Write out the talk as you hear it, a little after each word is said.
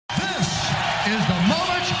is the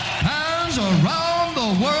moment fans around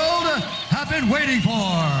the world have been waiting for.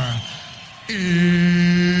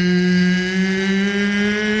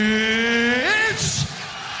 It's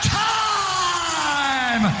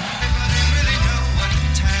time! Everybody really know what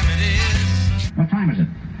time it is. What time is it?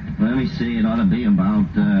 Let me see, it ought to be about,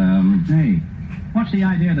 Hey, what's the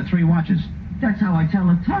idea of the three watches? that's how I tell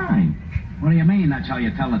the time. What do you mean that's how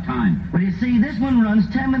you tell the time? Well, you see, this one runs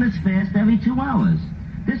 10 minutes fast every 2 hours.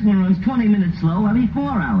 This one runs 20 minutes slow every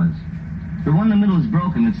 4 hours. The one in the middle is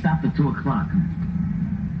broken. It stopped at 2 o'clock.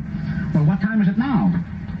 Well, what time is it now?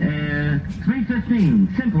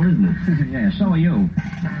 3:15. Simple, isn't it? Yeah, so are you.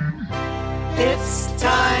 It's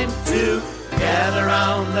time to gather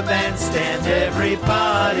around the bandstand,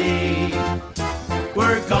 everybody.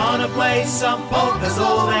 We're gonna play some polkas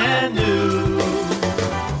old and new.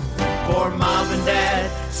 For mom and dad,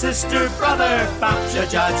 sister, brother, babcia,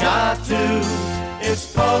 jaja too. It's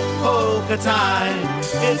polka time,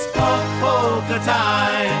 it's polka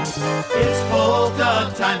time. It's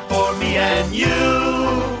polka time for me and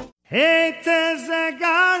you. Hej, te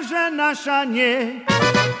zegarze nasza nie,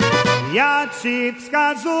 ja ci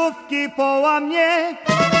wskazówki połamie.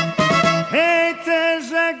 Hej, te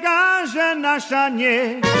zegarze nasza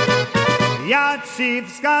nie, ja ci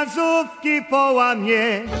wskazówki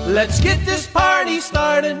połamie. Let's get this party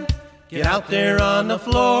started. Get out there on the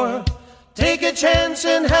floor. Take a chance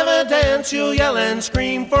and have a dance. You'll yell and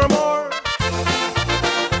scream for more.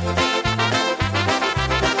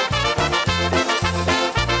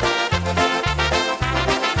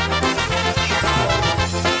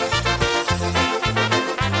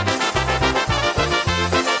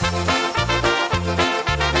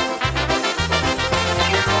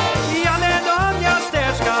 Jadę do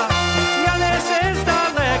miasteczka, jadę se z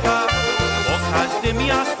daleka. Po każdym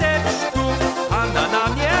miasteczku Anna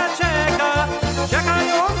na mnie czeka.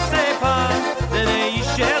 Czekający pan,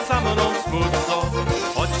 iście za mną smutno.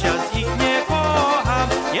 Chociaż ich nie kocham,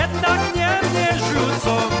 jednak mnie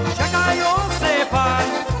rzucą. Czekający pan,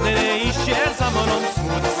 iście za mną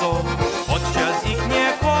smutno. Chociaż ich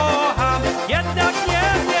nie kocham, jednak mnie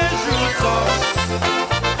rzucą.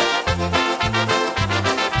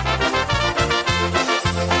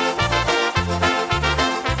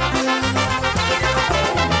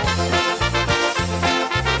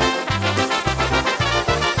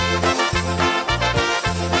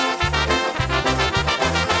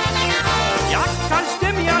 Jak w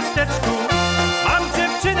każdym miasteczku mam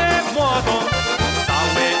dziewczynę młodą, w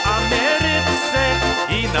całej Ameryce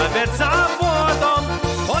i nawet za wodą.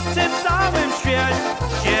 Po tym całym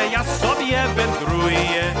świecie ja sobie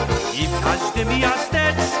wędruję i w każdym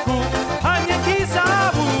miasteczku panienki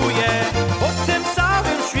całuję. Po tym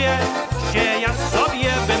całym świecie ja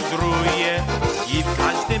sobie wędruję i w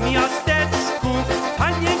każdym miasteczku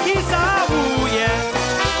panienki całuję.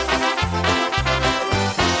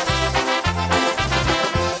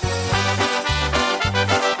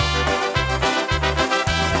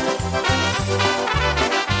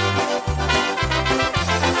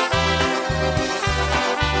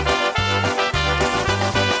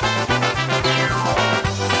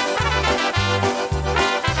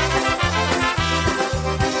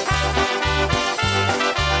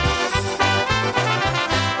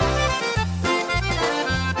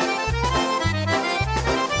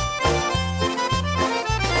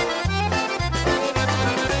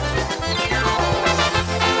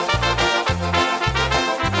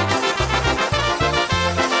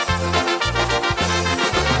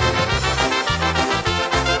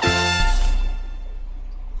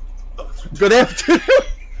 Good afternoon.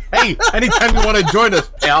 Hey, anytime you want to join us,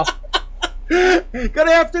 pal. Good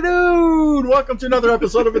afternoon. Welcome to another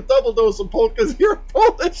episode of A Double Dose of Polkas here at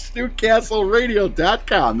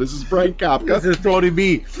PolishNewcastleRadio.com. This is Brian Kopka. This is Tony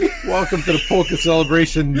B. Welcome to the Polka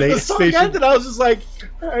Celebration The song station. ended, I was just like,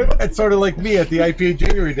 It's sort of like me at the IPA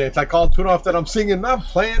January dance. I call tune off that I'm singing. I'm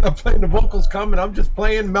playing. The vocals come, and I'm just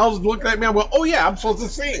playing. Mel's looking at me. I'm going, oh, yeah, I'm supposed to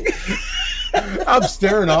sing. I'm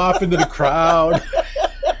staring off into the crowd.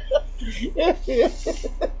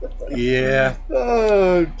 Yeah.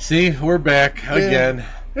 See, we're back again.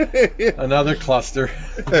 Another cluster.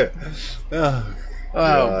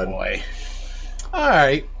 oh boy. All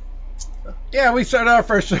right. Yeah, we started off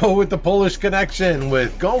our show with the Polish Connection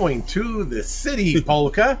with Going to the City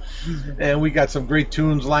Polka. And we got some great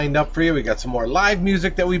tunes lined up for you. We got some more live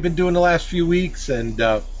music that we've been doing the last few weeks. And,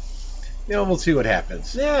 we'll see what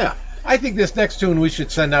happens. Yeah. I think this next tune we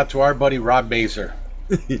should send out to our buddy Rob Mazer.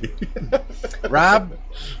 Rob,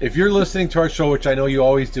 if you're listening to our show, which I know you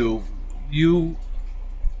always do, you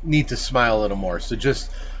need to smile a little more. So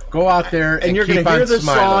just Go out there and you're going to hear this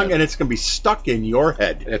smiling. song, and it's going to be stuck in your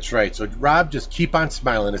head. That's right. So, Rob, just keep on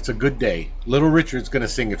smiling. It's a good day. Little Richard's going to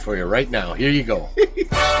sing it for you right now. Here you go.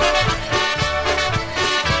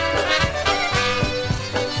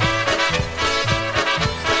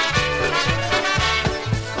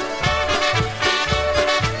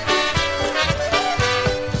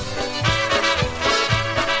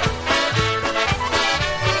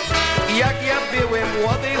 Jak ja byłem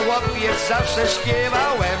młody chłopiec, zawsze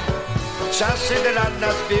śpiewałem. Czasy dla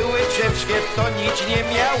nas były ciężkie, to nic nie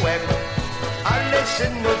miałem. Ale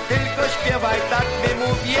synu, tylko śpiewaj, tak my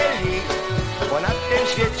mówili. Bo na tym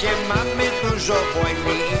świecie mamy dużo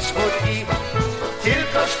wojny i smutki.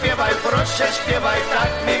 Tylko śpiewaj, proszę śpiewaj,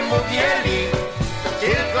 tak my mówili.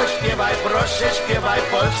 Tylko śpiewaj, proszę śpiewaj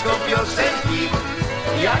polską piosenki.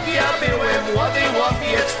 Jak ja byłem młody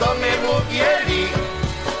chłopiec, to my mówili.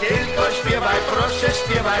 Tylko śpiewaj, proszę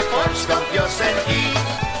śpiewaj polską piosenki.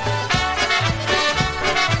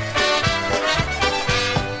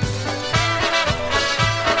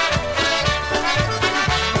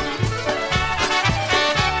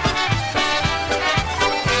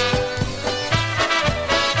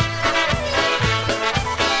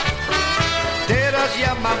 Teraz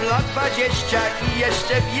ja mam lat 20 i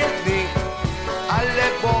jeszcze biedny, ale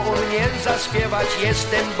bo umiem zaśpiewać,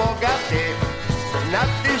 jestem bogaty. Na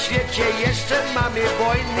tym świecie jeszcze mamy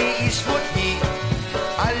wojny i smutki,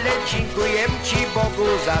 ale dziękuję Ci Bogu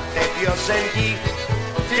za te piosenki.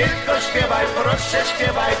 Tylko śpiewaj, proszę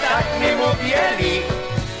śpiewaj, tak mi mówili.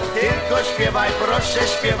 Tylko śpiewaj, proszę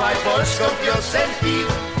śpiewaj polską piosenki.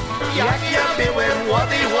 Jak ja byłem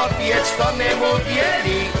młody chłopiec, to my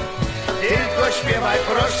mówili. Tylko śpiewaj,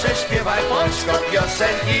 proszę śpiewaj polską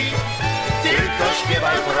piosenki. Tylko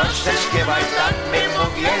śpiewaj, proszę śpiewaj, tak my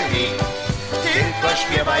mówili. Tylko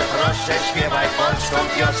śpiewaj, proszę, śpiewaj polską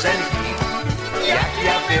piosenki. Jak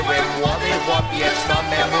ja byłem młody chłopiec, to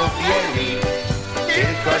my mówili.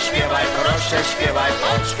 Tylko śpiewaj, proszę, śpiewaj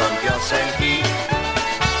polską piosenki.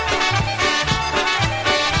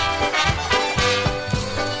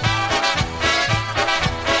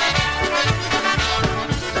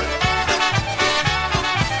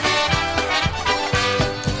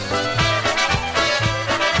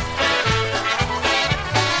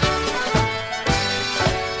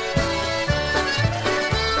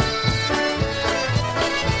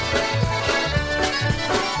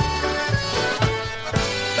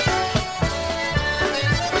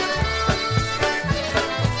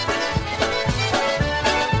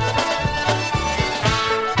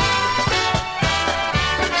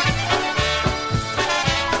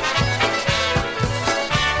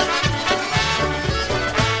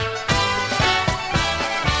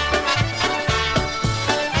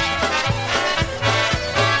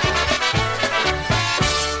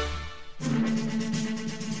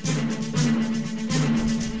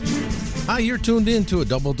 Hi, you're tuned in to a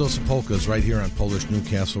double dose of polkas right here on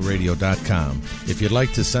PolishNewcastleRadio.com. If you'd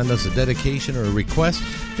like to send us a dedication or a request,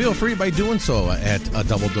 feel free by doing so at a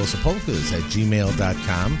double dose of polkas at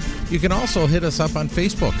gmail.com. You can also hit us up on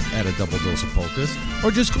Facebook at a double dose of polkas,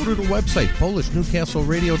 or just go to the website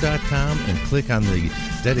PolishNewcastleRadio.com and click on the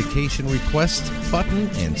dedication request button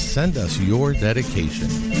and send us your dedication.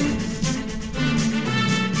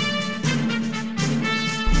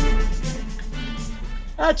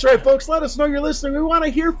 That's right, folks. Let us know you're listening. We want to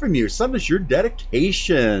hear from you. Send us your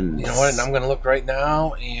dedications. You know what? I'm going to look right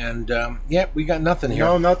now, and we got nothing here.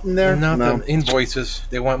 No, nothing there? Nothing. No. Invoices.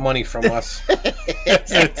 They want money from us.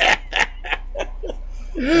 That's it.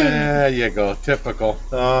 There you go. Typical.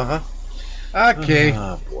 Uh-huh. Okay.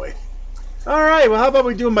 Oh, boy. All right. Well, how about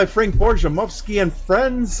we do my friend Borjamovsky and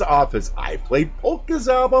Friends off his I Played Polkas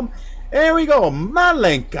album. There we go.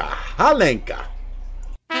 Malenka, Halenka.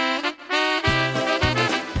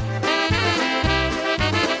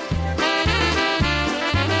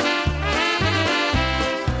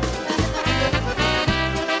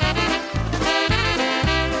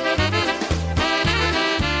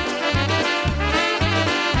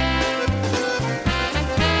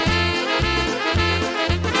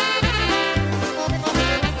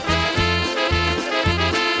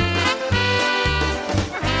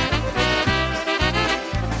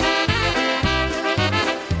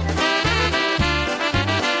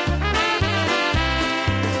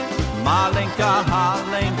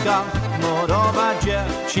 Halenka, morowa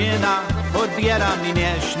dziewczyna, odbiera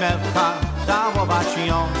mnie śmiewka, całować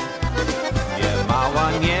ją. Nie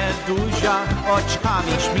mała, nie duża,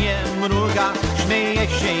 oczkami śmie mruga, śmieje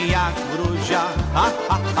się jak wróża, ha,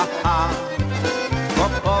 ha, ha, ha. Po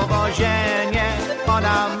powozienie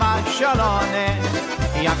ona ma zielone,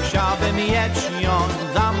 jak chciałbym mieć ją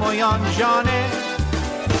za moją żonę.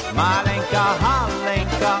 Maleńka,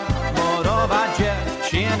 halenka, morowa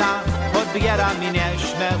dziewczyna, odbiera mnie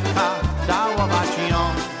śmiewka, całować ją.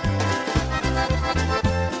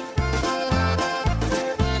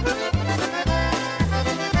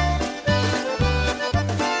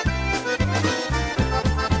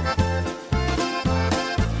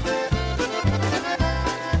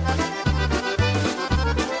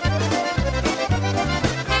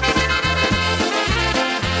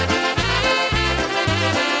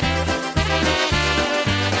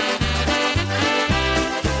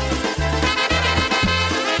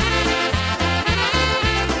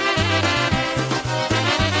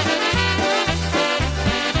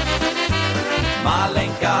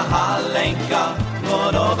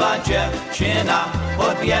 Młodowa dziewczyna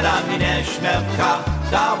odbiera mnie śmiewka,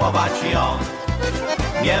 całować ją.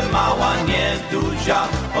 Nie mała, nie duża,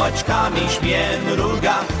 oczkami śmie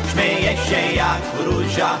mruga, śmieje się jak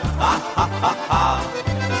róża, ha, ha, ha, ha.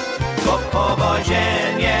 To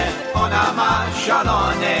powodzenie ona ma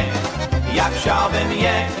szalone, jak chciałbym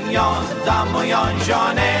ją za moją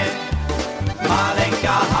żonę.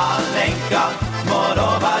 Maleńka, halenka,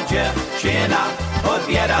 młodowa dziewczyna,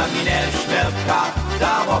 odbiera mnie śmiewka,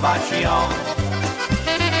 całować ją.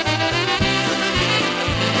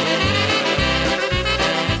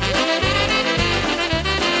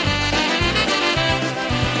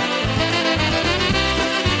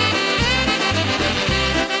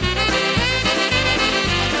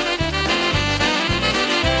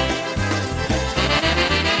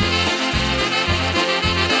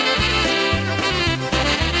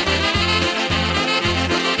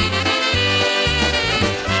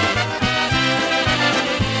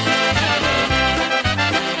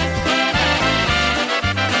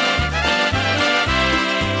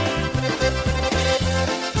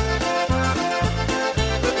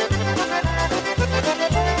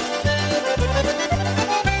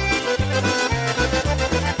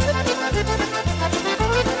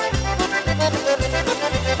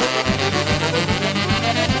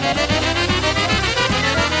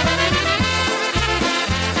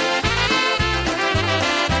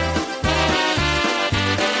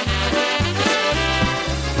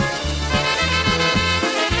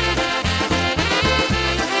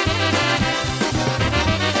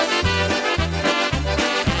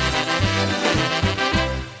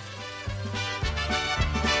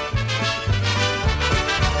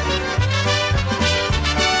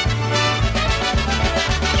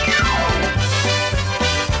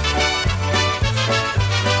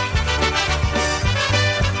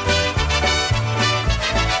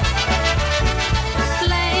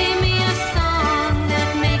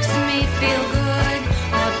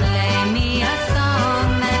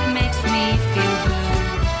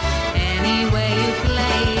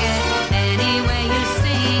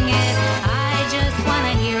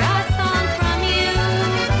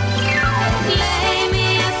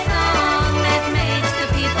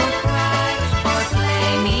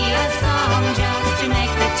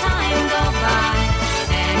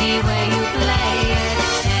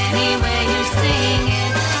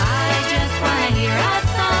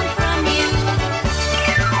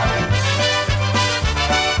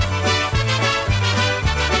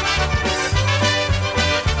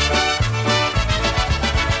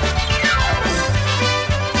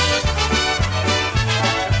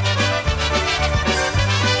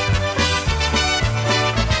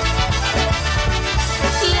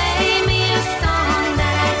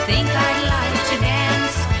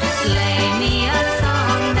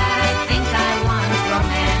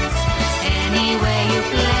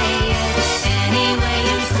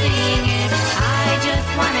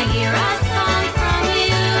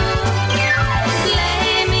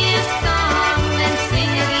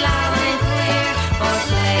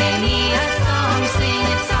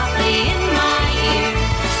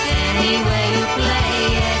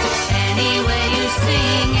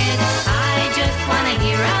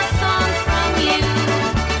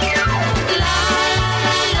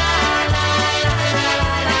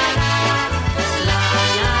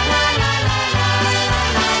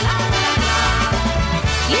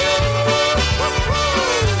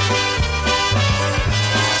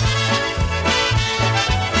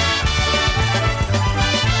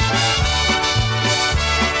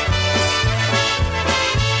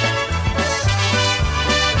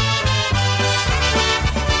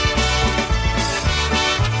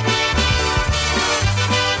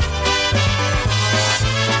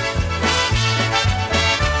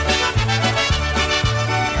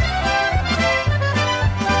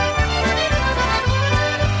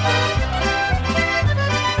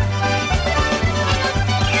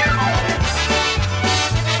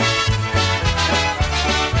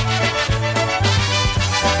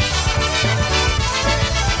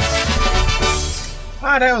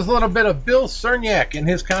 That was a little bit of Bill Cerniak and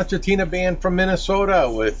his concertina band from Minnesota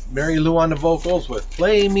with Mary Lou on the vocals with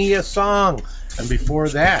Play Me a Song. And before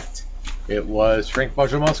that, it was Frank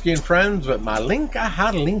Bożomowski and Friends with Malinka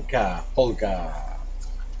Halinka Polka.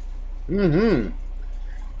 Mm-hmm.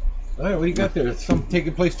 All right, what do you got there? It's something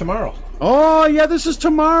taking place tomorrow. Oh, yeah, this is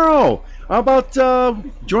tomorrow. How about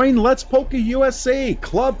join Let's Polka USA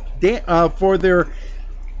Club for their...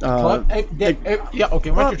 yeah,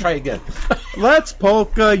 okay, why don't you try again? Let's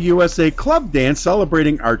Polka USA Club Dance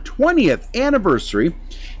celebrating our 20th anniversary.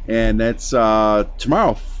 And that's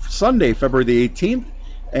tomorrow, Sunday, February the 18th.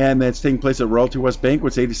 And that's taking place at Royalty West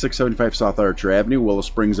Banquets, 8675 South Archer Avenue, Willow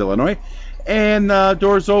Springs, Illinois. And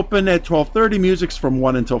doors open at 12:30. Music's from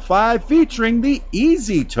 1 until 5, featuring the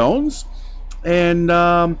Easy Tones. And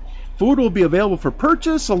food will be available for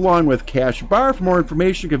purchase along with cash bar. For more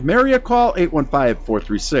information, give Mary a call,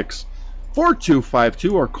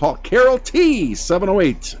 815-436-4252, or call Carol T,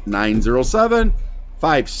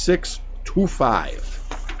 708-907-5625.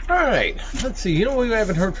 All right, let's see. You know who we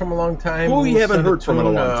haven't heard from a long time? Who you haven't heard from in a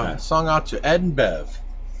long time? Song out to Ed and Bev.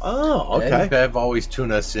 Oh, okay. Ed and Bev always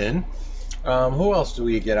tune us in. Who else do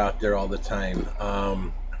we get out there all the time?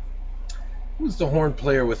 Who's the horn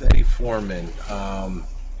player with Eddie Foreman?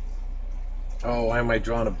 Why am I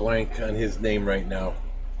drawing a blank on his name right now?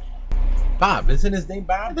 Bob. Isn't his name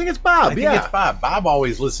Bob? I think it's Bob, I think it's Bob. Bob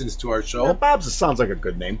always listens to our show. Yeah, Bob's sounds like a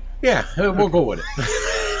good name. Yeah, we'll go with it.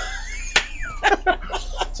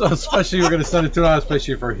 So especially we're going to send it to out,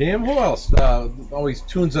 especially for him. Who else always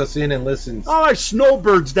tunes us in and listens? Oh, our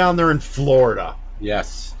snowbirds down there in Florida.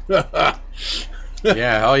 Yes. Yeah.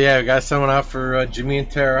 Oh, yeah. We got someone out for Jimmy and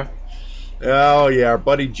Tara. Oh, yeah. Our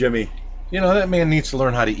buddy Jimmy. You know, that man needs to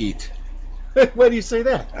learn how to eat. Why do you say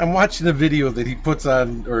that? I'm watching the video that he puts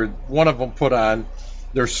on, or one of them put on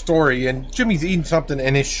their story, and Jimmy's eating something,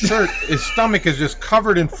 and his shirt, his stomach is just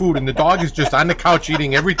covered in food, and the dog is just on the couch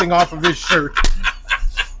eating everything off of his shirt.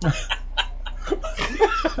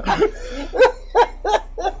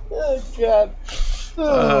 Oh, God.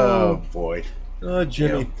 Oh, boy. Oh,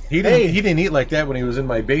 Jimmy. You know, he didn't eat like that when he was in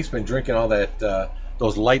my basement drinking all that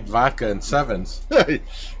those light vodka and sevens. Yeah,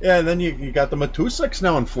 and then you got the Matusiks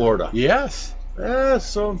now in Florida. Yes.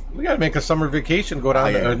 So we got to make a summer vacation to go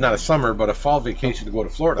down there. Not a summer, but a fall vacation to go to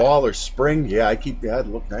Florida. Fall or spring. Yeah, I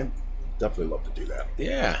definitely love to do that.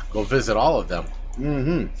 Yeah, go visit all of them.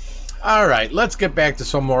 Mm-hmm. All right, let's get back to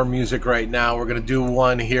some more music right now. We're going to do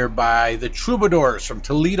one here by the Troubadours from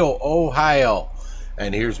Toledo, Ohio.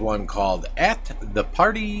 And here's one called At the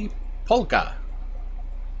Party Polka.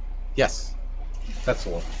 Yes, that's the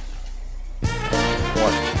one.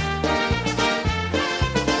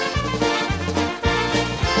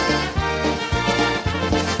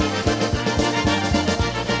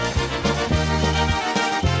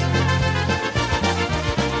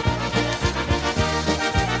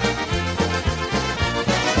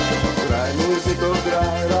 Graj muzyko,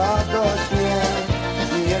 graj radośnie,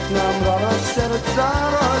 niech nam radość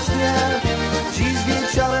serca rośnie. Dziś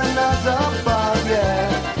wieczorem na zabawie,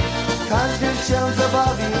 każdy się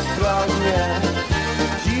zabawić pragnie.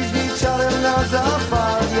 Dziś wieczorem na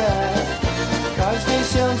zabawie, każdy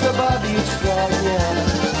się zabawić pragnie.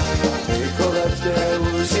 Tylko lepsze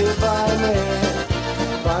używajmy,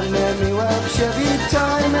 panny miłe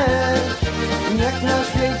przywitajmy. Niech na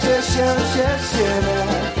świecie się cieszymy,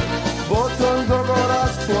 bo to drogą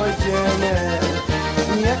raz pójdziemy.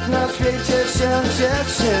 Niech na świecie się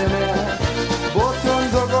cieszymy, bo to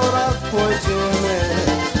drogą raz pójdziemy.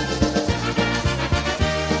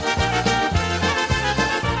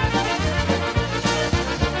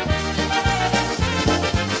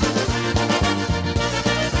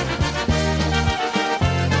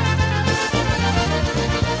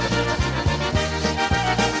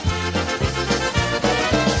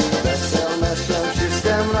 Weselmy się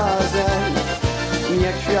wszystkim razem,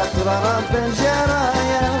 niech świat dla nas będzie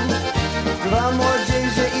rajem. Dla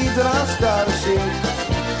młodzieży i dla starszych,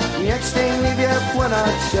 niech szczęśliwie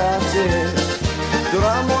płynąć czasy.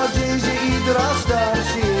 Dla młodzieży i dla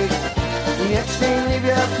starszych, niech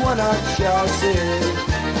szczęśliwie płynąć czasy.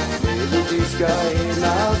 Ludziska i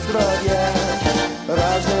na zdrowie,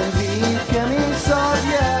 razem wypijmy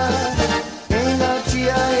sobie. I na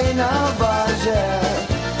cija, i na barze,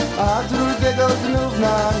 a drugiego znów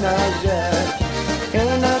na narze.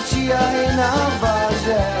 I na cija, i na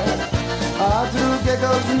barze, a drugiego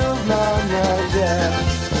znów na narze.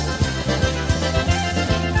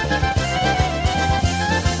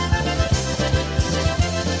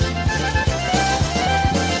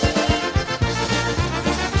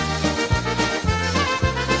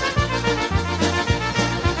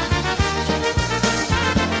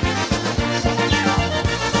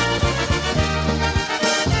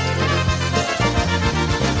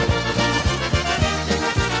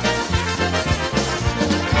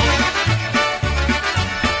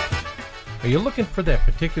 you looking for that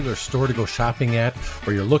particular store to go shopping at,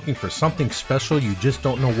 or you're looking for something special you just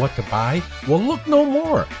don't know what to buy? Well, look no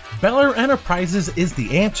more. Bel Air Enterprises is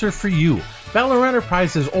the answer for you. Bel Air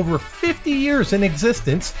Enterprises is over 50 years in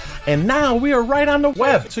existence, and now we are right on the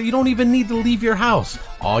web, so you don't even need to leave your house.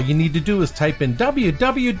 All you need to do is type in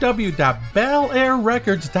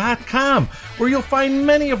www.belairrecords.com, where you'll find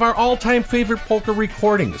many of our all-time favorite polka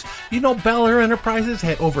recordings. You know, Bel Air Enterprises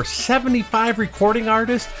had over 75 recording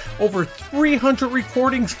artists. Over 300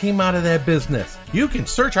 recordings came out of that business. You can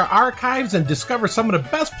search our archives and discover some of the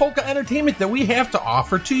best polka entertainment that we have to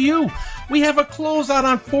offer to you. We have a closeout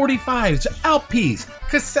on 45s, LPs,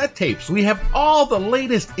 cassette tapes. We have all the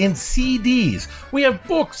latest in CDs. We have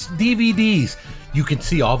books, DVDs. You can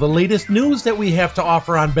see all the latest news that we have to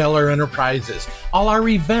offer on Bel Air Enterprises, all our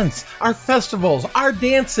events, our festivals, our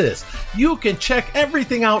dances. You can check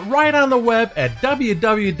everything out right on the web at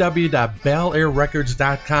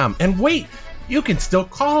www.belairrecords.com. And wait, you can still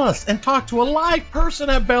call us and talk to a live person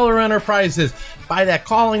at Bel Air Enterprises by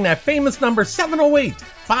calling that famous number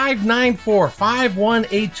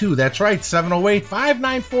 708-594-5182. That's right,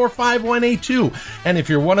 708-594-5182. And if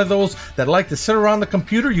you're one of those that like to sit around the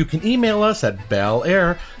computer, you can email us at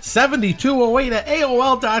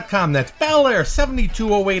belair7208@aol.com. That's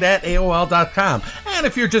belair7208@aol.com. And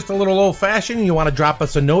if you're just a little old-fashioned and you want to drop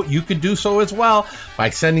us a note, you can do so as well by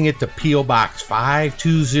sending it to P.O. Box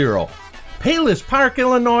 520. Payless Park,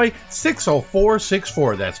 Illinois,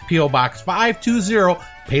 60464. That's P.O. Box 520,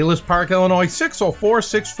 Payless Park, Illinois,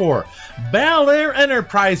 60464. Bel Air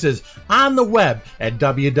Enterprises on the web at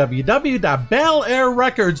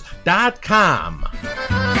www.belairrecords.com.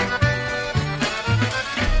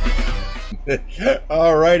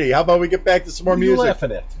 All righty. How about we get back to some more music? What are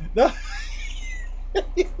you laughing at?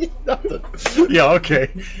 Nothing. Yeah, okay.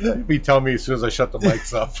 You tell me as soon as I shut the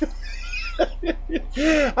mics off.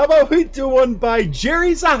 How about we do one by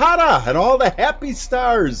Jerry Zahara and all the happy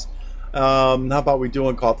stars? How about we do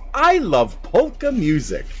one called I Love Polka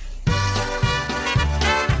Music?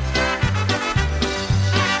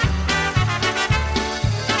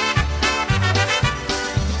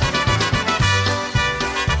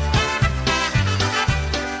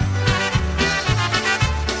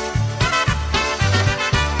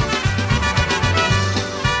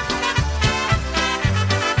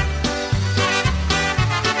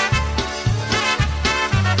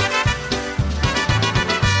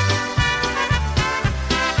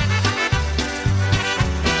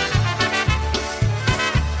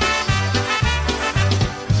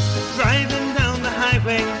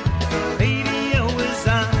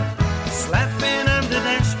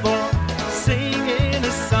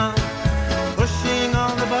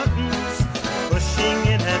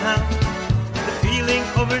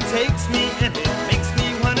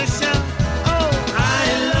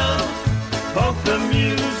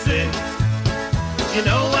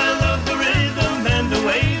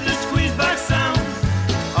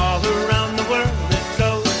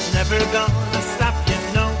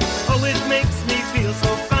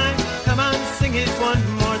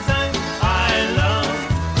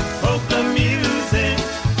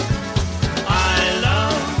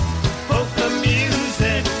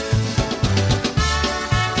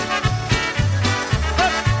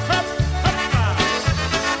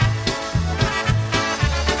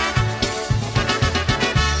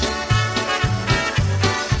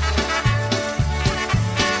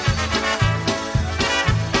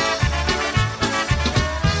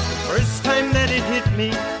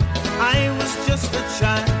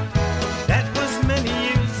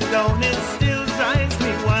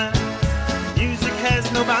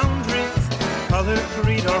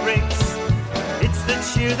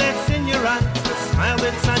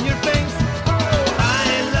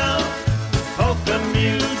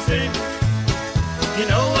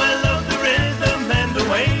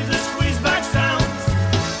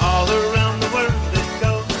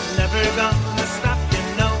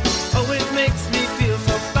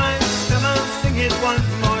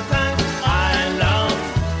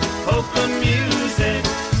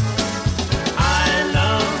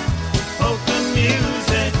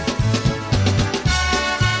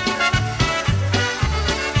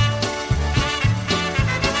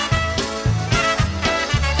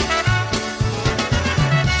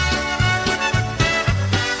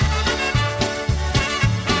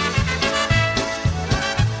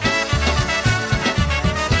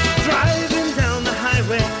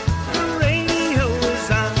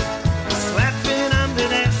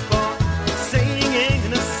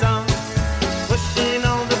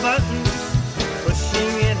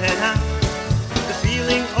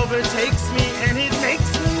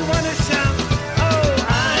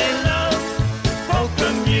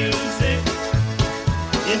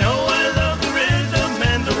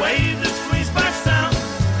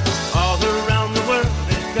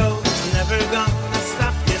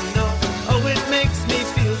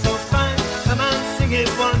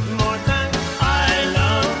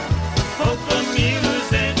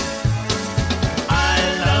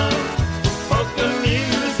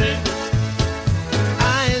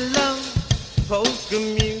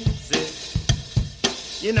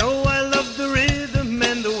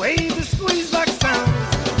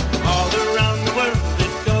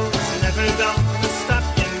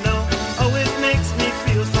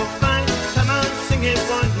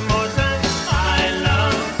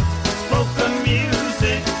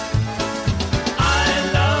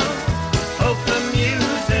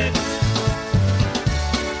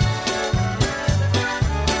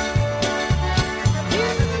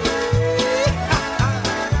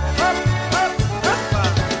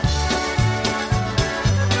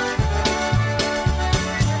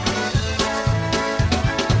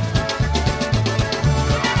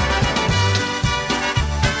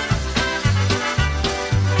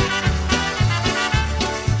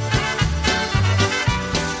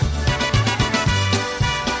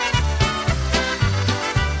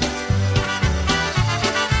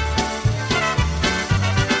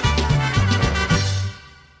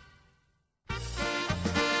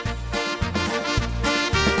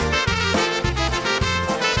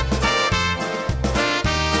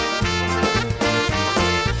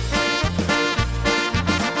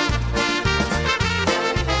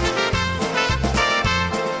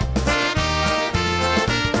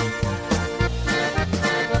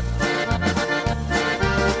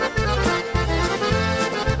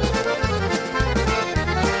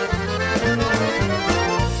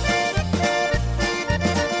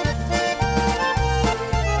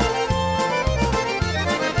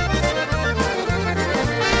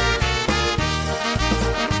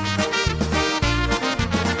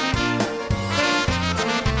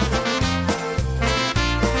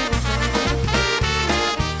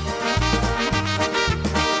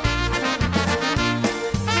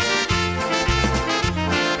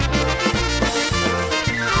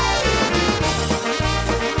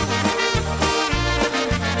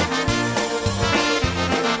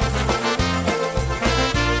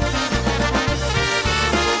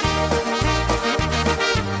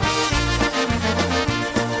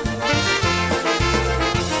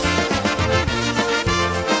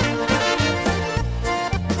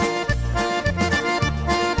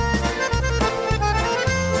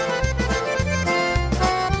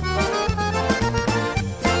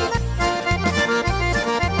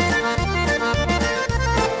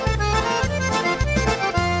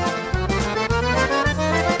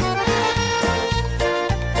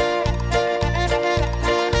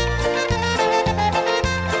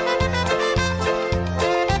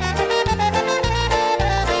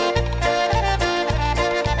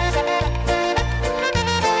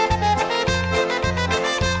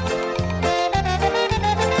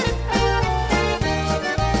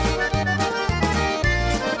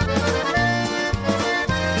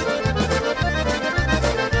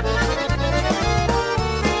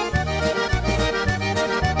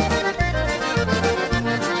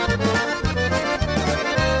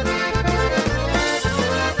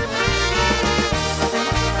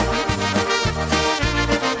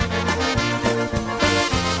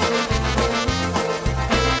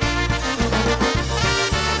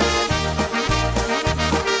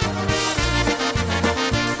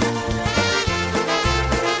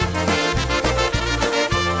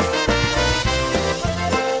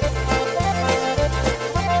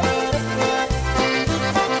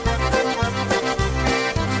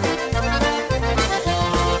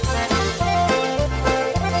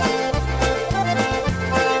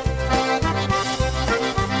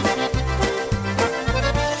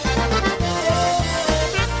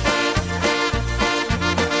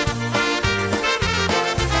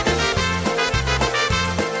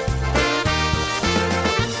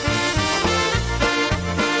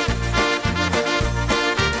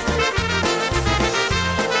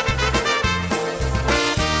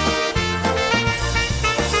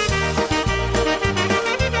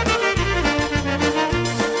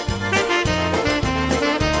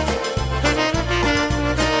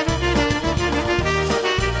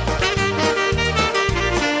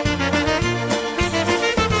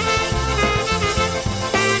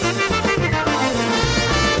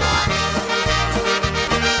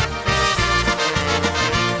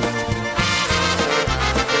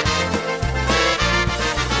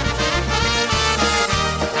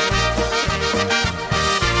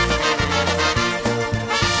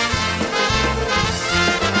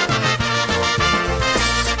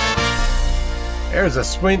 There's a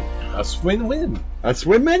swin win. A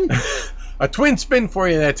swim-in? A twin spin for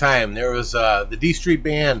you that time. There was the D Street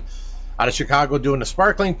Band out of Chicago doing the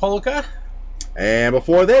Sparkling Polka. And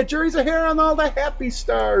before that, Jerry's a hair on all the Happy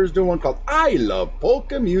Stars doing one called I Love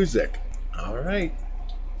Polka Music. All right.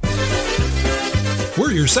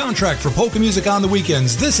 We're your soundtrack for polka music on the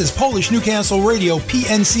weekends. This is Polish Newcastle Radio,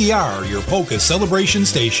 PNCR, your polka celebration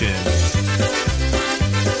station.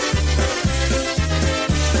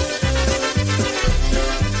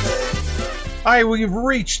 All right, we've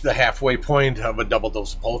reached the halfway point of a double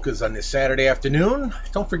dose of polkas on this Saturday afternoon.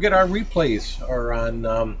 Don't forget our replays are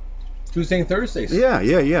on Tuesday and Thursdays. Yeah.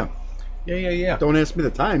 Don't ask me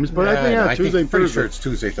the times, but I think Tuesday and pretty Thursday. sure it's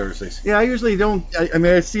Tuesday, Thursdays. Yeah, I usually don't. I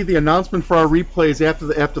mean, I see the announcement for our replays after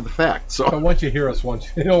the fact. So once you hear us once,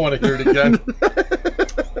 you don't want to hear it again.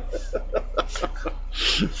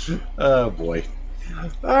 Oh boy.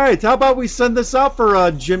 All right, how about we send this out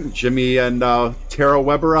for Jimmy and Tara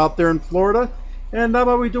Weber out there in Florida, and how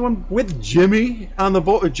about we do one with Jimmy on the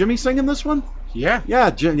boat? Jimmy singing this one? Yeah,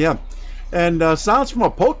 Jim. Yeah. And sounds from a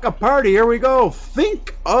polka party. Here we go.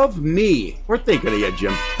 Think of me. We're thinking of you,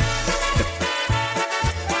 Jim.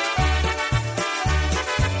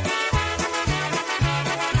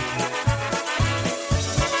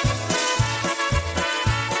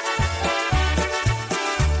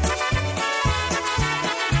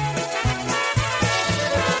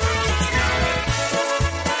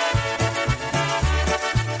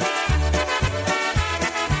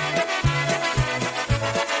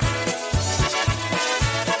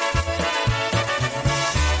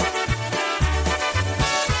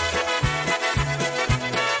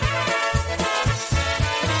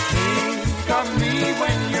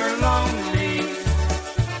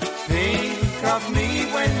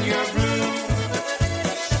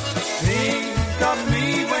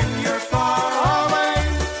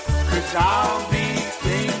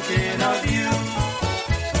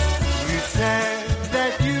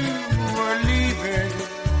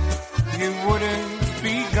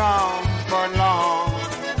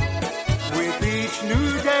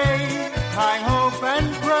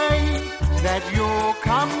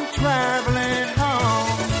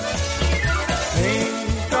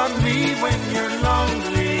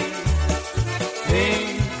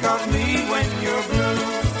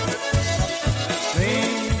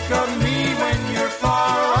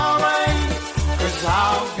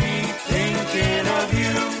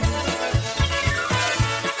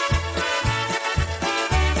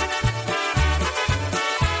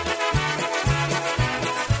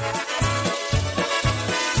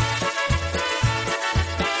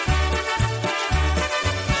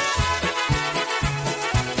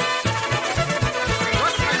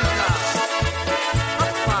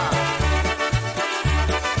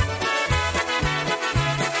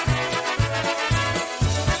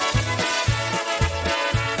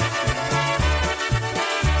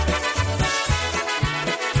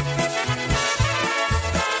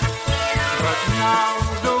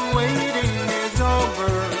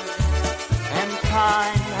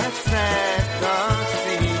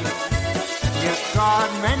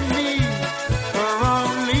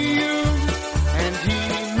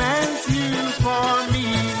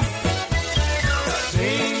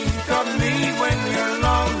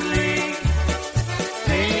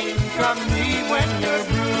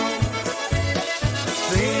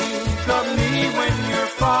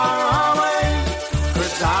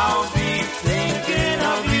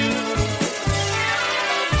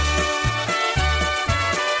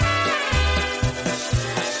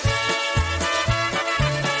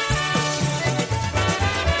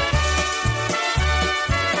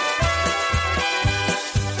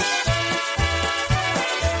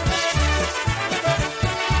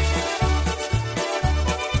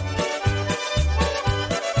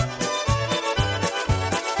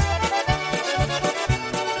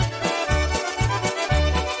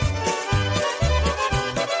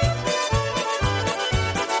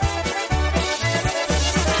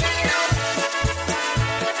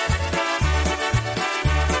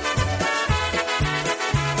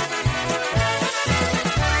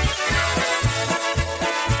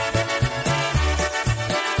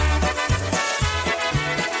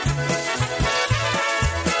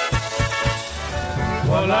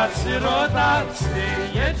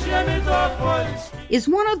 Is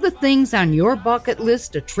one of the things on your bucket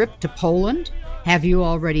list a trip to Poland? Have you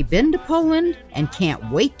already been to Poland and can't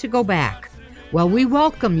wait to go back? Well, we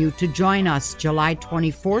welcome you to join us July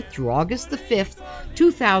 24th through August the 5th,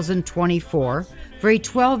 2024 for a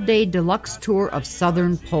 12-day deluxe tour of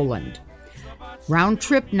southern Poland.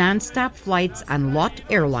 Round-trip nonstop flights on LOT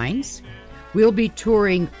Airlines. We'll be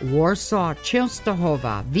touring Warsaw,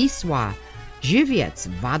 Częstochowa, Wisła, Żywiec,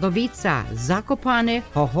 Wadowica, Zakopane,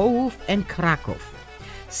 Hohołów, and Kraków.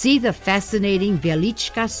 See the fascinating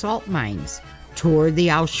Wieliczka salt mines. Tour the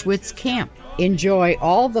Auschwitz camp. Enjoy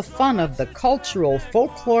all the fun of the Cultural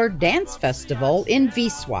Folklore Dance Festival in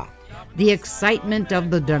Wisła, the excitement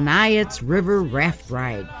of the Donetsk River raft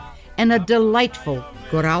ride, and a delightful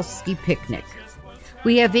Goralski picnic.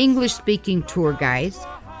 We have English-speaking tour guides,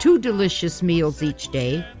 2 delicious meals each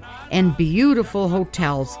day, and beautiful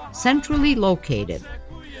hotels centrally located.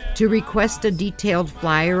 To request a detailed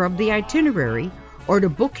flyer of the itinerary or to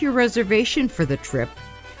book your reservation for the trip,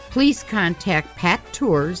 please contact Pat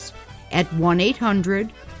Tours at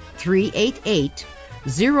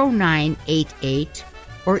 1-800-388-0988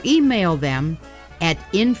 or email them at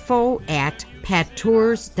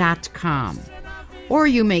info@pattours.com. Or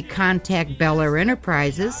you may contact Bel Air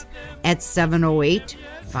Enterprises at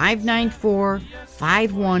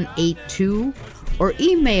 708-594-5182 or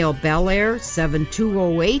email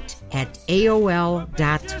belair7208 at AOL.com.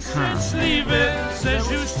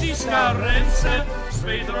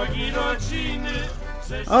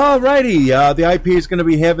 Alrighty, the IP is going to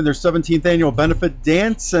be having their 17th annual benefit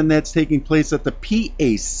dance, and that's taking place at the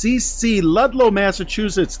PACC, Ludlow,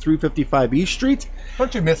 Massachusetts, 355 East Street.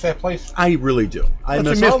 Don't you miss that place? I really do. Don't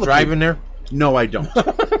you miss driving there? No, I don't.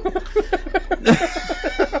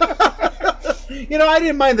 You know, I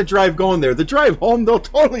didn't mind the drive going there. The drive home, though,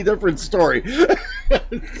 totally different story.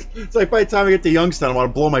 It's like by the time I get to Youngstown, I want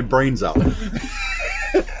to blow my brains out.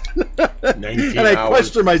 19 and I hours.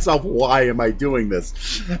 question myself, why am I doing this?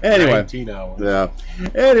 Anyway, 19 hours. Yeah.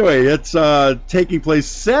 Anyway, it's taking place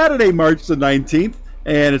Saturday, March the 19th,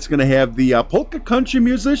 and it's going to have the polka country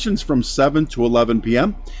musicians from 7 to 11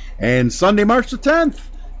 p.m. And Sunday, March the 10th,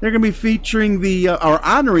 they're going to be featuring or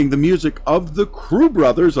honoring the music of the Crew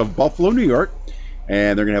Brothers of Buffalo, New York.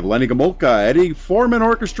 And they're going to have Lenny Gomulka, Eddie Foreman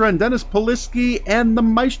Orchestra, and Dennis Polisky and the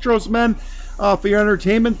Maestros Men for your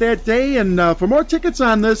entertainment that day. And for more tickets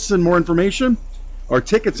on this and more information,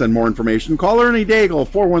 call her any day. Go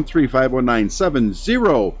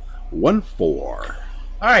 413-519-7014. All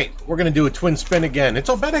right, we're going to do a twin spin again. It's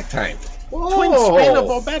Obedic time. Whoa. Twin spin of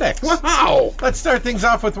Obedics. Wow. Let's start things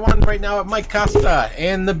off with one right now at Mike Costa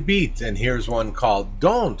and the Beat. And here's one called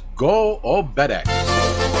Don't Go Obedic.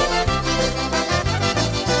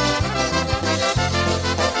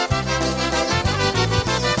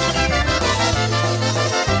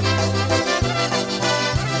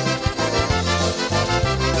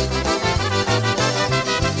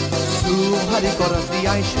 Hariko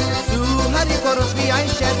rozwijaj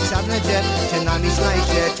się, czarne dziewczynami ślaj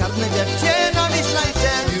się, czarne dziewczynami ślaj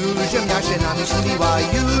się. Już ziemia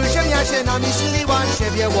się namyśliła,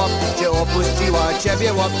 ciebie łopcie opuściła,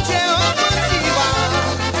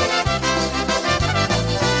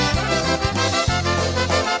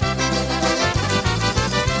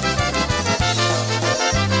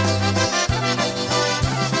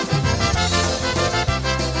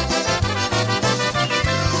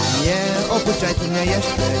 Nie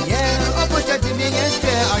opuszczaj ty mnie jeszcze,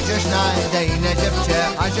 a się znajdę inne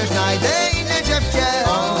dziewczę,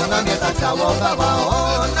 Ona mnie tak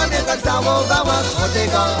całowała, złoty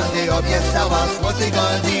gołdy obiecała,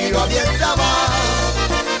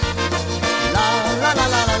 La la la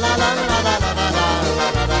la la la la la la la la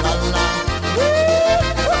la la.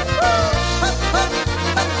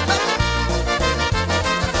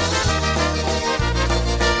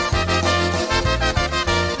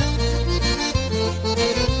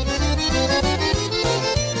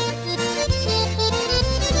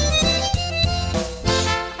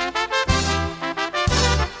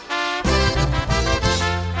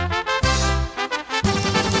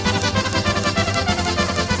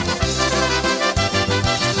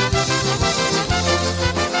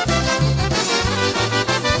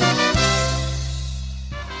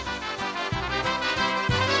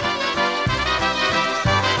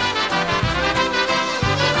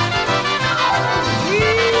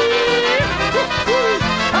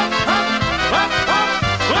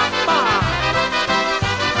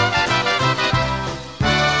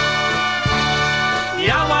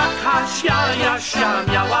 Jasia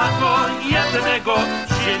miała go jednego,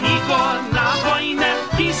 wzięli go na wojnę,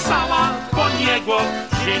 pisała po niego,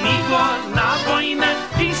 wzięli go na wojnę,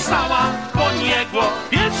 pisała po niego.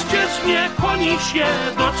 Bierzcie mnie, koni się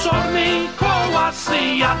do czornej kołasy,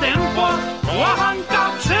 jadę po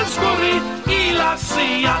łachanka przez góry i lasy,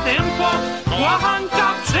 jadę po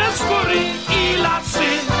łachanka przez góry i lasy.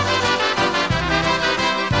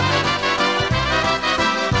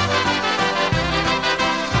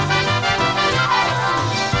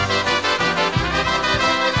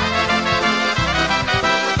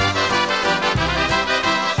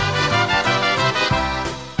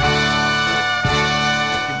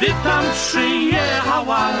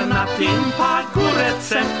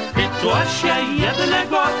 to się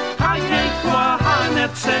jednego, a jej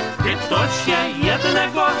kochanece, i to się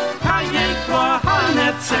jednego, a jej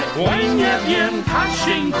kochanece. Oj, nie wiem,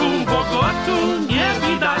 Kasieńku, bo go tu nie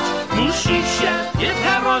widać, musi się i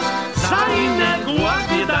teraz za innego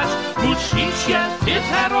widać, musi się i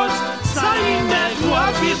teraz za innego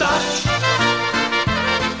widać.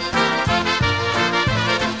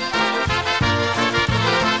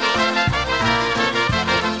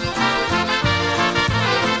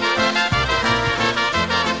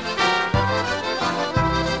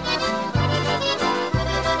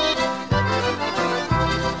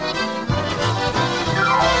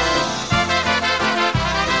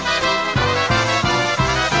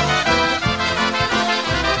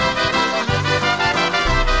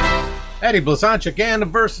 Eddie Blazonczyk and the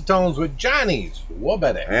Versatones with Johnny's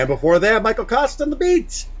Wobbetic. And before that, Michael Costa on the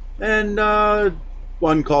beats. And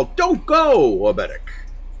one called Don't Go, Wobbetic.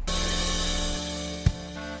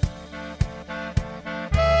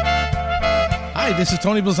 Hi, this is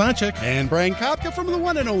Tony Blazonczyk. And Brian Kopka from the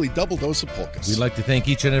one and only Double Dose of Polkas. We'd like to thank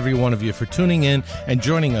each and every one of you for tuning in and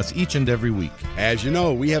joining us each and every week. As you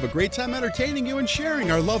know, we have a great time entertaining you and sharing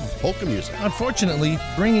our love of polka music. Unfortunately,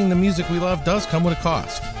 bringing the music we love does come with a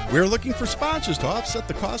cost. We're looking for sponsors to offset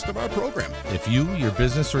the cost of our program. If you, your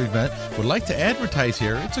business or event would like to advertise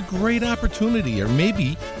here, it's a great opportunity. Or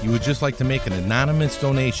maybe you would just like to make an anonymous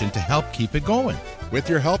donation to help keep it going. With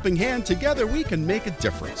your helping hand, together we can make a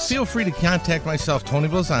difference. Feel free to contact myself, Tony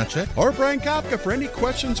Blazonczyk, or Brian Kopka for any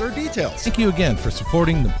questions or details. Thank you again for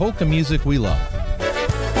supporting the polka music we love.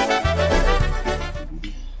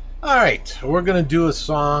 All right, we're going to do a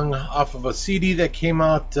song off of a CD that came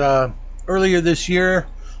out earlier this year.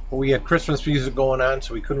 We had Christmas music going on,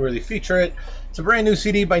 so we couldn't really feature it. It's a brand new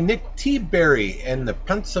CD by Nick T. Berry and the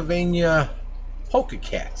Pennsylvania Polka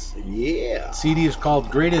Cats. Yeah. The CD is called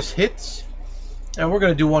Greatest Hits. And we're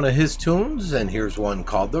going to do one of his tunes, and here's one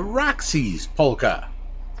called the Roxy's Polka.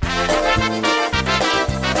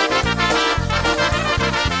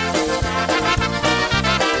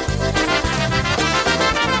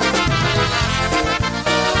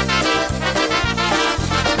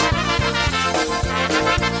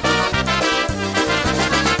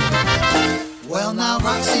 Well, now,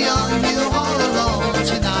 Roxy, are you all alone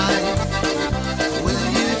tonight?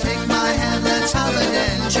 Will you take my hand, let's have a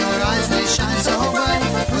dance? Your eyes, they shine so bright.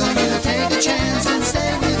 Will you take a chance and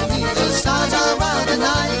stay with me? The stars are out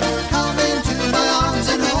tonight. Come into my arms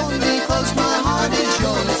and hold me close. My heart is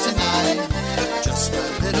yours tonight. Just a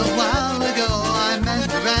little while ago, I met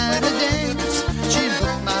her at a dance. She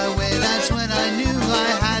looked my way, that's when I knew I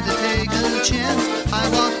had to take a chance. I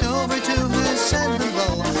walked over to her, said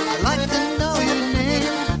hello. I'd like to know your name.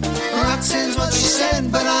 Roxy's what she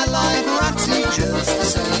said, but I like Roxy just the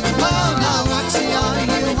same. Well, now, Roxy, are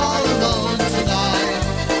you all alone tonight?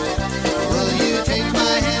 Will you take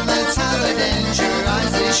my hand, let's have a dance? Your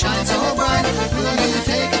eyes, they shine so bright. Will you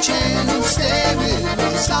take a chance and stay with me?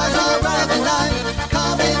 The stars are bright tonight.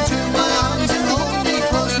 Come into my arms and hold me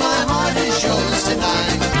close. My heart is yours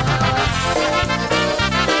tonight.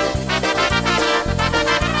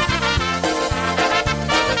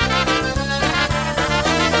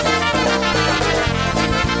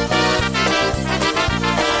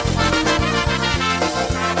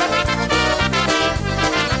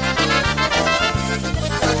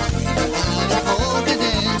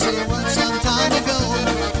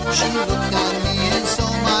 She looked at me and stole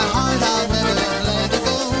my heart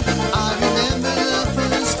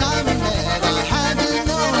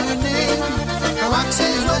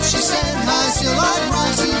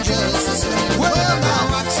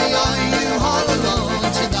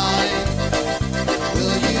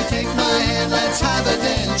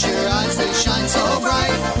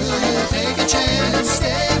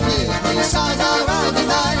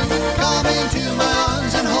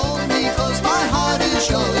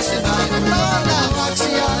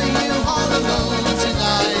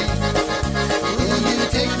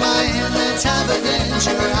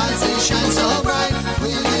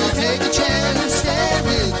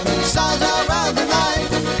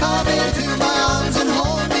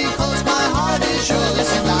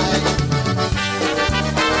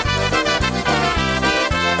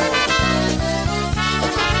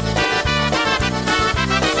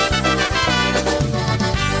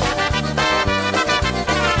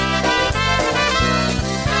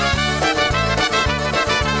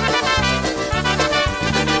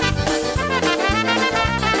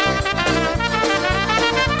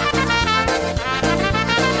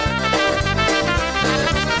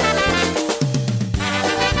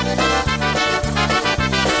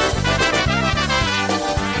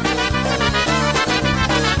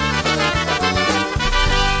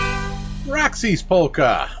Roxy's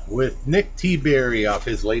Polka with Nick T. Berry off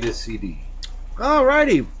his latest CD. All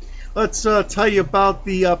righty. Let's tell you about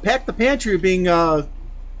the Pack the Pantry being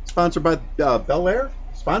sponsored by Bel Air.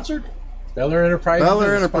 Sponsored? Bel Air Enterprises Bel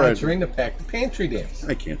Air is Enterprises. sponsoring the Pack the Pantry dance.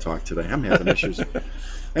 I can't talk today. I'm having issues.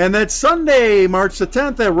 And that's Sunday, March the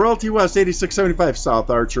 10th at Royalty West, 8675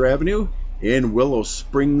 South Archer Avenue in Willow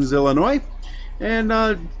Springs, Illinois. And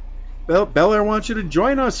Bel Air wants you to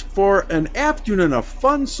join us for an afternoon of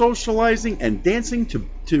fun socializing and dancing to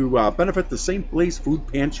benefit the St. Blaise Food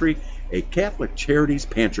Pantry, a Catholic Charities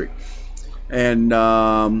pantry. And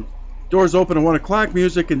doors open at 1 o'clock,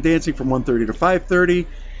 music and dancing from 1:30 to 5:30.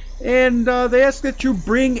 And they ask that you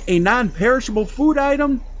bring a non-perishable food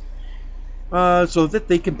item so that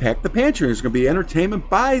they can pack the pantry. There's going to be entertainment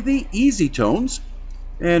by the Easy Tones.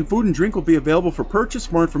 And food and drink will be available for purchase.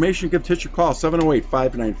 For more information, give Tish a call,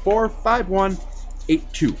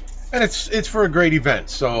 708-594-5182. And it's for a great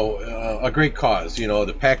event, so a great cause,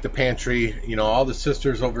 to pack the pantry. All the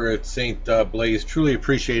sisters over at St. Blaise truly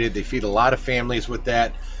appreciate it. They feed a lot of families with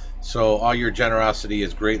that, so all your generosity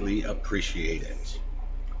is greatly appreciated.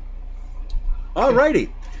 All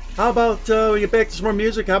righty. How about we get back to some more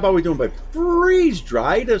music? How about we do it by Freeze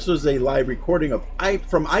Dry? This was a live recording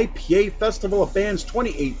from IPA Festival of Bands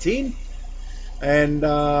 2018. And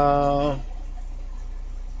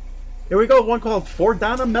here we go. One called For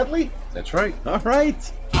Donna Medley. That's right. All right.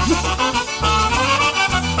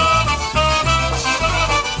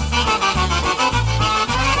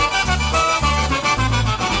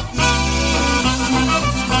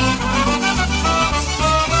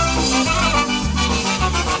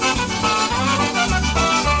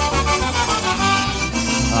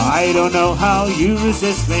 I don't know how you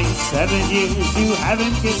resist me. 7 years you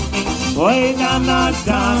haven't kissed me. Boy, Donna,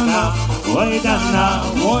 Donna, boy, Donna,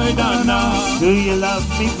 boy, Donna. Do you love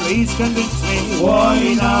me? Please convince me.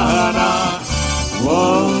 Boy, Donna,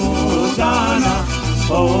 oh, Donna,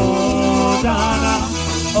 oh, Donna,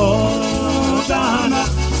 oh, Donna,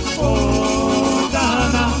 oh,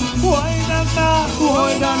 Donna. Boy, Donna,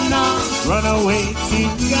 boy, Donna. Run away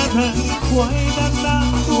together. Boy, Donna,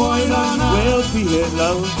 boy, Donna. We'll be in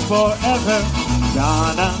love forever.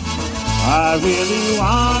 Donna, I really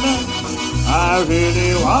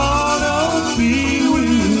wanna be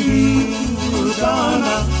with you.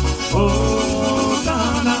 Donna, oh,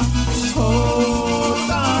 Donna, oh,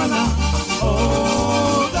 Donna,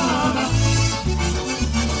 oh, Donna.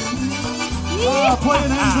 Oh, play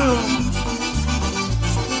it, Andrew.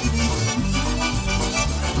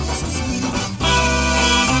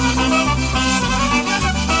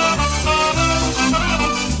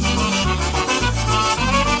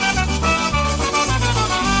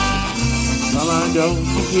 Don't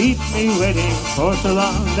you keep me waiting for so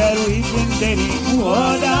long that we've been dating.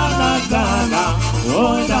 Oh, Donna, Donna,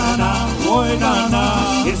 oh, Donna, oh, Donna.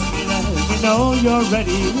 Kiss me, let me know you're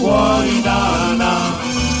ready. Oh, Donna,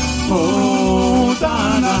 oh,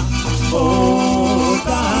 Donna, oh,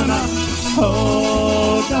 Donna,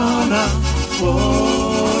 oh, Donna,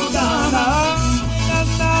 oh, Donna.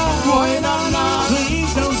 Why, Donna?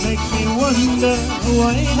 Please don't make me wonder.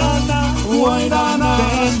 Why, Donna? Why, Donna?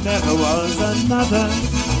 There never was another.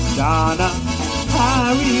 Donna,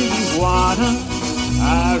 I really wanna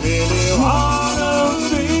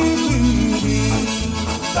be with you.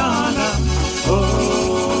 Donna,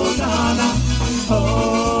 oh, Donna,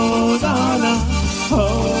 oh, Donna,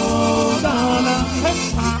 oh, Donna. Hey,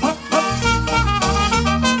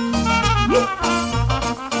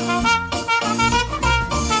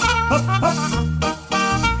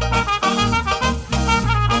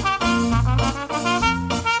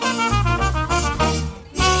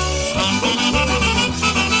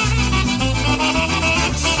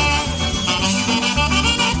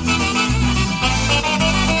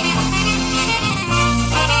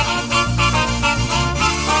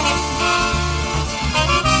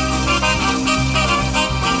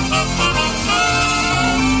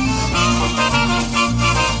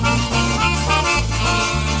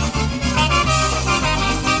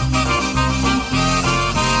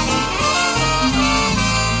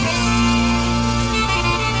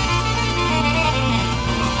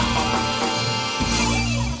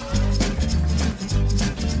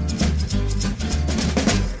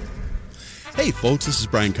 Hey folks, this is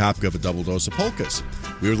Brian Kopka of A Double Dose of Polkas.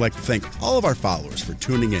 We would like to thank all of our followers for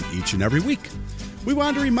tuning in each and every week. We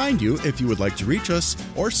want to remind you, if you would like to reach us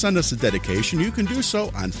or send us a dedication, you can do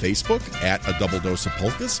so on Facebook at A Double Dose of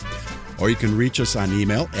Polkas, or you can reach us on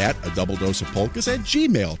email at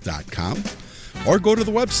adoubledoseofpolkas@gmail.com, or go to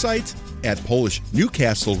the website at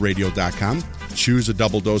PolishNewcastleRadio.com Choose a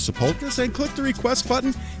double dose of polkas and click the request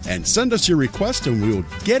button and send us your request and we will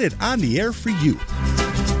get it on the air for you.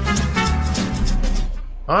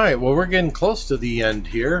 All right, well, we're getting close to the end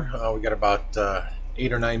here. We got about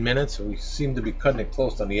 8 or 9 minutes, and we seem to be cutting it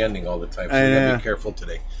close on the ending all the time, so we got to be careful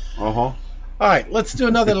today. Uh-huh. All right, let's do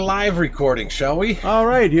another live recording, shall we? All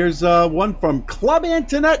right, here's one from Club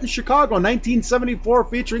Antoinette in Chicago, 1974,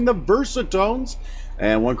 featuring the Versatones,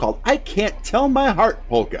 and one called I Can't Tell My Heart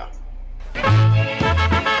Polka.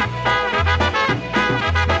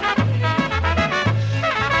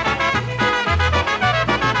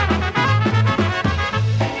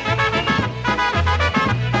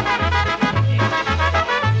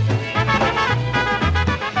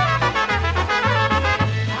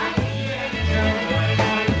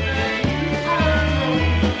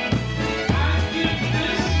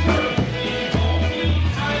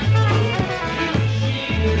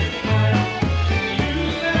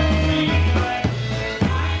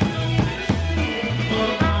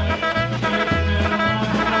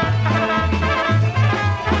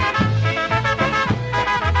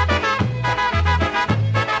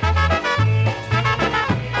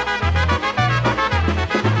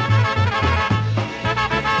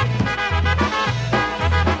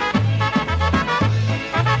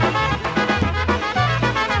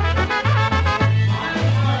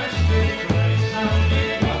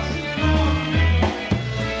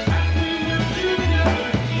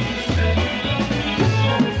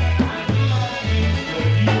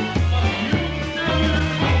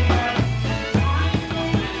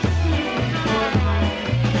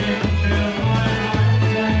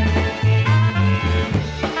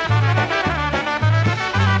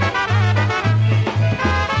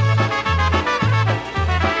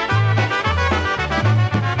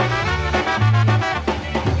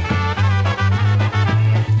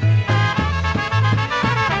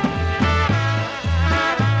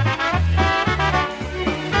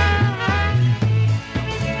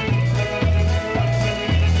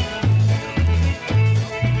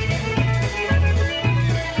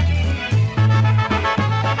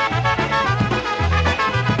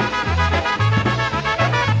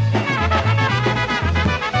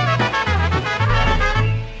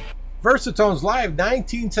 Versatones Live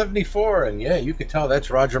 1974, and yeah, you can tell that's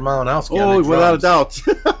Roger Malinowski Oh, on the without a drums.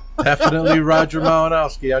 doubt. Definitely Roger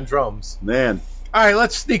Malinowski on drums. Man. All right,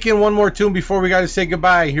 let's sneak in one more tune before we got to say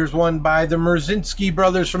goodbye. Here's one by the Merzinski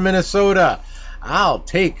brothers from Minnesota. I'll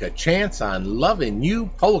Take a Chance on Loving You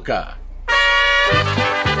Polka.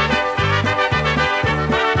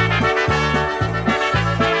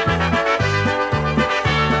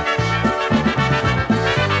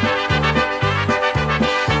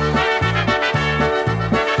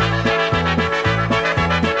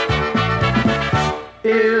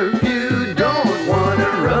 If you don't want to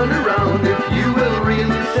run around, if you will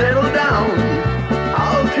really settle down,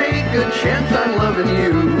 I'll take a chance on loving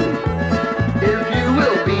you. If you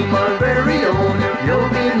will be my very own, if you'll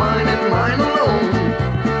be mine and mine alone,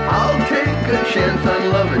 I'll take a chance on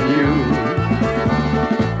loving you.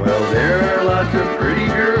 Well, there are lots of pretty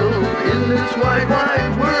girls in this wide,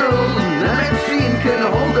 wide world, and that scene can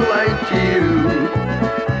hold a light to you.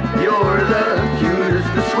 You're the cutest,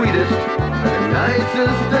 the sweetest, the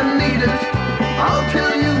nicest, the neatest. I'll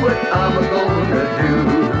tell you what I'm gonna do.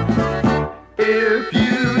 If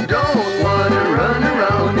you don't wanna run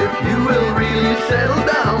around, if you will really settle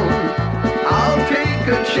down, I'll take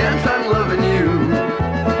a chance on loving you.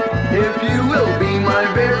 If you will be my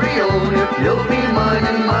very own, if you'll be mine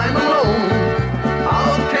and mine alone,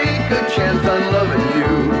 I'll take a chance on loving you.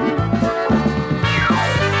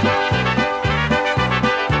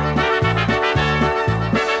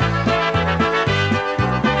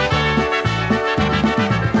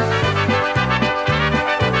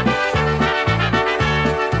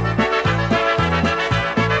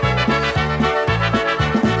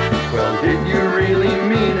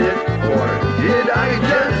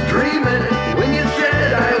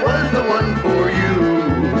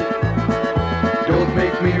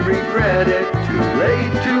 Regret it, too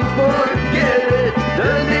late to forget it.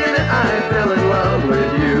 The day that I fell in love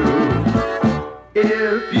with you.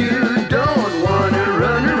 If you don't want to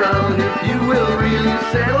run around, if you will really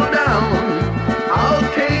settle down, I'll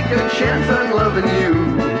take a chance on loving you.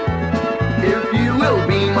 If you will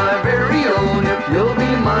be my very own, if you'll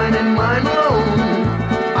be mine and mine alone,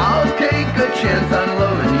 I'll take a chance on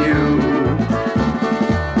loving you.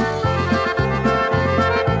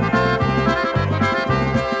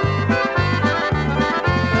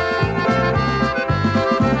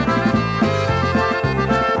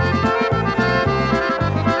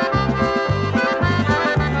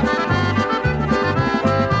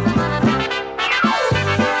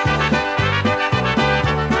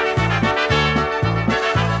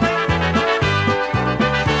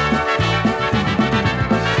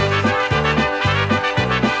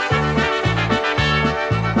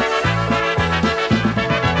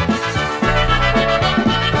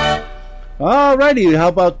 Alrighty, how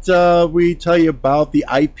about we tell you about the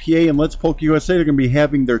IPA and Let's Polka USA. They're going to be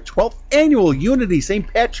having their 12th annual Unity St.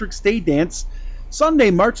 Patrick's Day Dance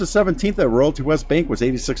Sunday, March the 17th at Royalty West Bank was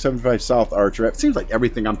 8675 South Archer. It seems like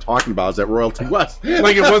everything I'm talking about is at Royalty West.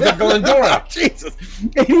 Like it was at Glendora. Jesus.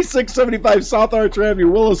 8675 South Archer Avenue,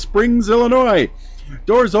 Willow Springs, Illinois.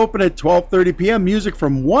 Doors open at 12:30 p.m. Music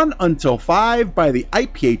from 1 until 5 by the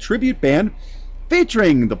IPA Tribute Band,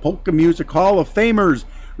 featuring the Polka Music Hall of Famers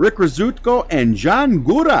Rick Rizutko and John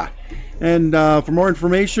Gura. And for more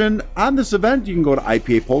information on this event, you can go to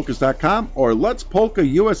IPAPolkas.com or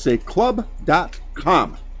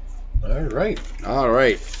Let'sPolkaUSAClub.com. All right. All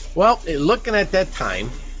right. Well, looking at that time.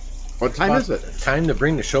 What time is it? Time to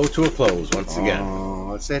bring the show to a close once again.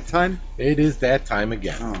 Oh, it's that time? It is that time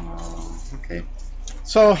again. Oh, okay.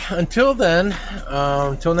 So until then,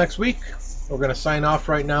 until next week, we're going to sign off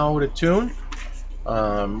right now with a tune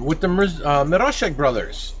with the Miroshek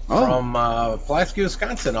brothers from Pulaski,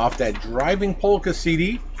 Wisconsin, off that Driving Polka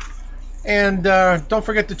CD. And don't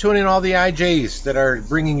forget to tune in all the IJs that are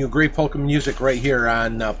bringing you great polka music right here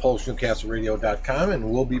on PolishNewcastleRadio.com,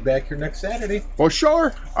 and we'll be back here next Saturday. For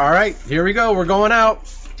sure. All right, here we go. We're going out.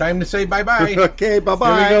 Time to say bye-bye. Okay,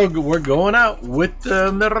 bye-bye. Here we go. We're going out with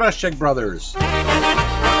the Miroshek brothers.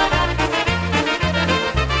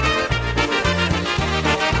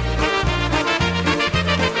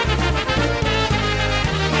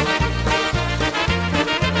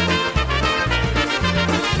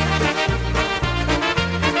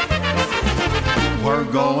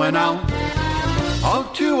 Going out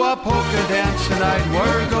to a polka dance tonight.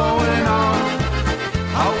 We're going out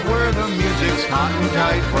where the music's hot and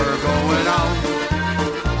tight. We're going out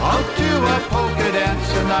to a polka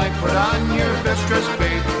dance tonight. Put on your best dress,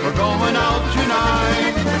 babe. We're going out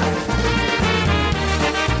tonight.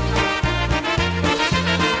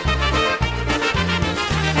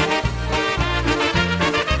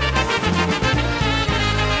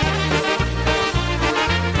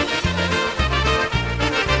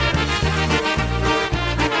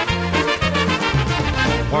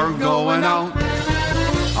 We're going out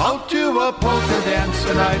to a polka dance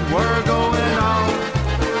tonight. We're going out,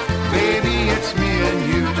 baby, it's me and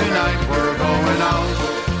you tonight. We're going out.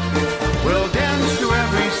 We'll dance to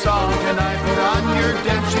every song tonight. Put on your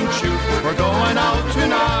dancing shoes. We're going out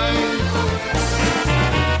tonight.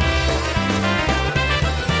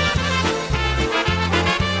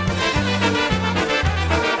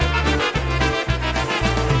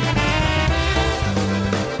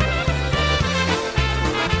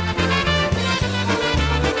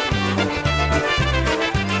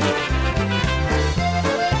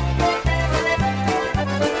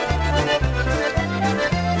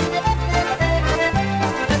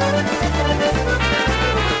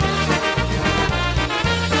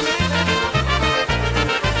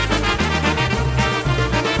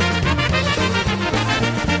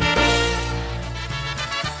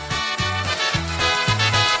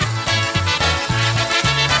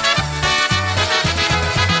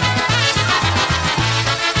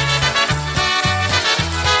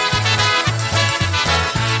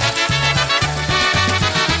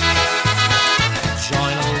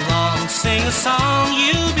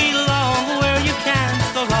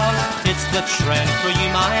 Trend for you,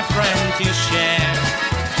 my friend, to share.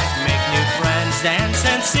 Make new friends, dance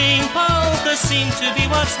and sing. Polka seem to be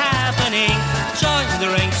what's happening. Join the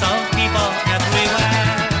ranks of people everywhere.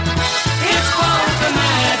 It's polka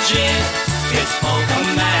magic. It's polka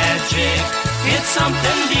magic. It's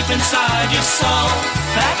something deep inside your soul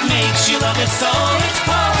that makes you love it so. It's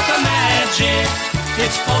polka magic.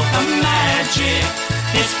 It's polka magic.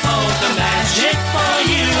 It's polka magic for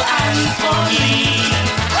you and for me.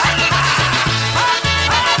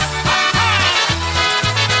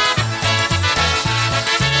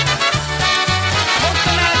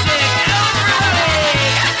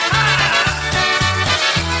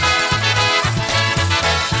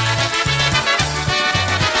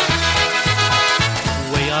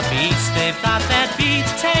 They've got that beat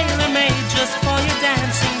tailor-made just for your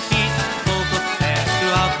dancing feet. Polka fans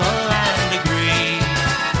throughout the land agree.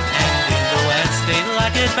 And in the West they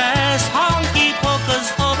like it best. Honky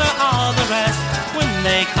polkas over all the rest. When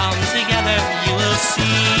they come together you will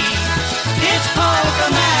see. It's polka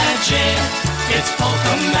magic. It's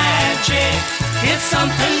polka magic. It's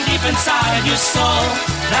something deep inside your soul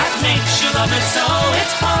that makes you love it so.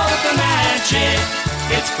 It's polka magic.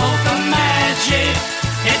 It's polka magic.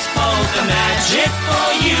 It's polka magic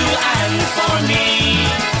for you and for me.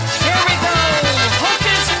 Here we go!